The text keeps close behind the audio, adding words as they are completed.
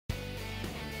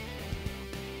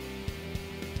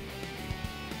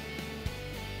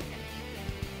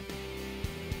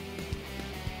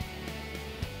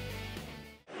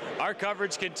Our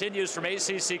coverage continues from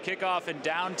ACC Kickoff in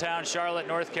downtown Charlotte,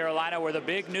 North Carolina, where the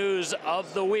big news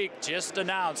of the week just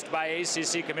announced by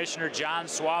ACC Commissioner Jon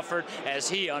Laaser as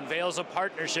he unveils a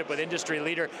partnership with industry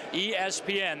leader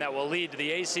ESPN that will lead to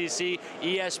the ACC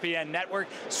ESPN network.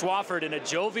 Laaser in a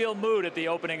jovial mood at the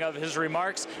opening of his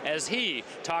remarks as he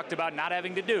talked about not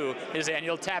having to do his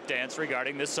annual tap dance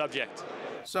regarding this subject.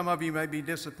 Some of you may be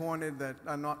disappointed that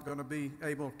I'm not going to be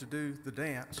able to do the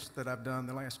dance that I've done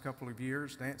the last couple of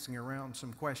years, dancing around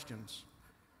some questions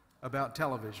about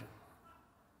television.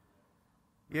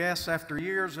 Yes, after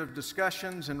years of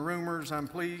discussions and rumors, I'm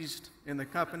pleased in the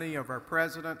company of our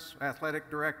presidents, athletic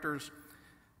directors,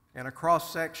 and a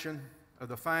cross-section of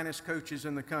the finest coaches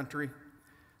in the country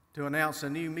to announce a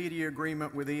new media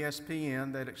agreement with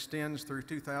ESPN that extends through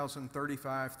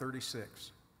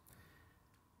 2035-36.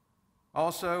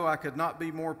 Also, I could not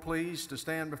be more pleased to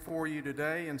stand before you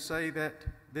today and say that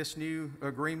this new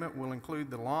agreement will include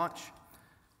the launch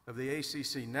of the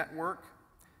ACC Network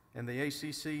and the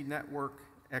ACC Network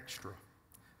Extra.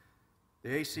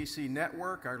 The ACC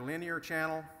Network, our linear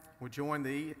channel, will join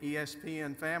the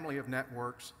ESPN family of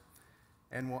networks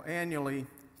and will annually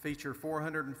feature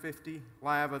 450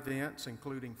 live events,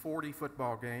 including 40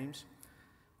 football games,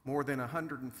 more than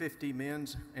 150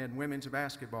 men's and women's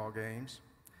basketball games,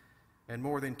 and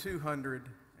more than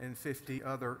 250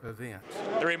 other events.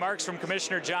 The remarks from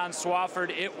Commissioner Jon Laaser,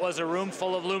 it was a room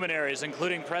full of luminaries,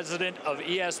 including President of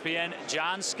ESPN,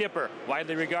 John Skipper,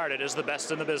 widely regarded as the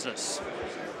best in the business.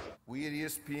 We at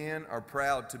ESPN are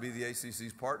proud to be the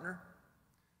ACC's partner.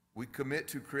 We commit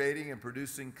to creating and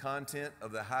producing content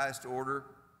of the highest order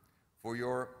for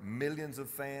your millions of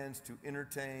fans to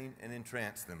entertain and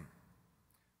entrance them.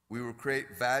 We will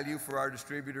create value for our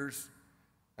distributors,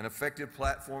 an effective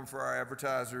platform for our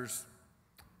advertisers,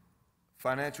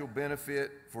 financial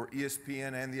benefit for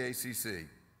ESPN and the ACC.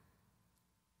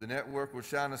 The network will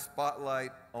shine a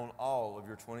spotlight on all of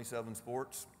your 27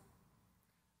 sports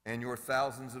and your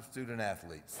thousands of student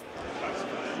athletes.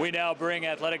 We now bring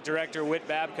Athletic Director Whit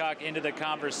Babcock into the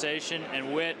conversation.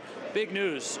 And Whit, big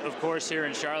news, of course, here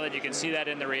in Charlotte. You can see that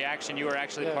in the reaction. You were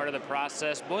actually part of the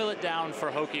process. Boil it down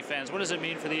for Hokie fans. What does it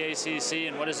mean for the ACC,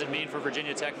 and what does it mean for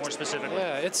Virginia Tech more specifically?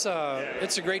 Yeah, it's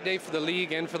a great day for the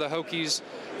league and for the Hokies.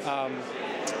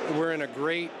 We're in a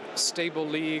great, stable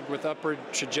league with upward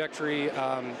trajectory.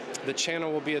 The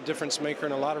channel will be a difference maker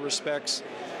in a lot of respects,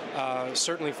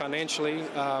 certainly financially,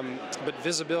 but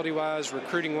visibility-wise,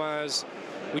 recruiting-wise,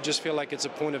 we just feel like it's a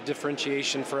point of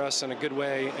differentiation for us in a good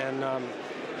way. And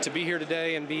to be here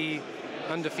today and be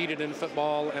undefeated in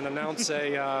football and announce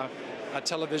a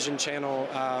television channel,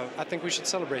 I think we should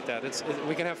celebrate that.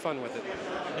 We can have fun with it.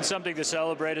 And something to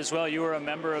celebrate as well. You were a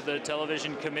member of the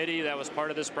television committee that was part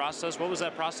of this process. What was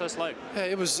that process like?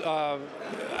 It was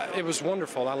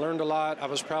wonderful. I learned a lot. I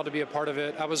was proud to be a part of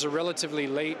it. I was a relatively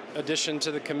late addition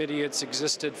to the committee. It's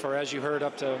existed for, as you heard,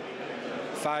 up to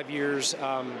 5 years,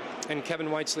 and Kevin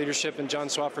White's leadership and Jon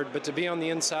Laaser. But to be on the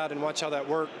inside and watch how that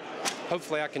worked,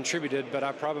 hopefully I contributed, but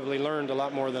I probably learned a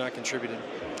lot more than I contributed.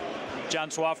 Jon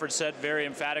Laaser said very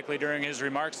emphatically during his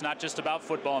remarks, not just about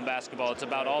football and basketball, it's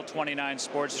about all 29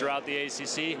 sports throughout the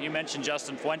ACC. You mentioned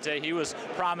Justin Fuente. He was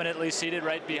prominently seated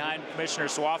right behind Commissioner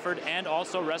Laaser, and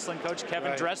also wrestling coach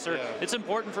Kevin Dresser. Yeah. It's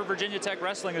important for Virginia Tech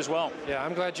wrestling as well. Yeah,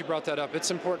 I'm glad you brought that up. It's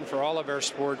important for all of our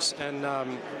sports, and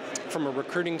from a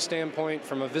recruiting standpoint,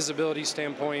 from a visibility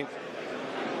standpoint,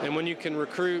 and when you can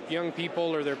recruit young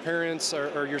people or their parents,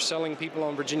 or you're selling people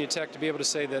on Virginia Tech, to be able to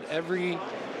say that every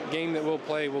game that we'll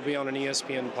play will be on an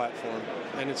ESPN platform.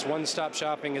 And it's one-stop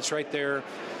shopping, it's right there.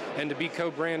 And to be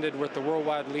co-branded with the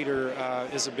worldwide leader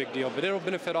is a big deal. But it'll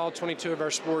benefit all 22 of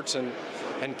our sports and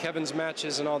Kevin's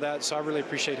matches and all that, so I really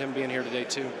appreciate him being here today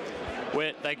too.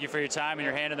 Whit, thank you for your time and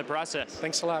your hand in the process.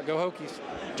 Thanks a lot. Go Hokies.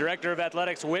 Director of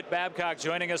Athletics Whit Babcock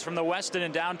joining us from the Westin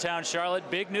in downtown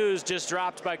Charlotte. Big news just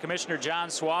dropped by Commissioner Jon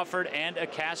Laaser and a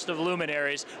cast of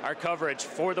luminaries. Our coverage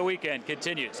for the weekend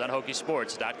continues on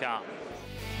HokieSports.com.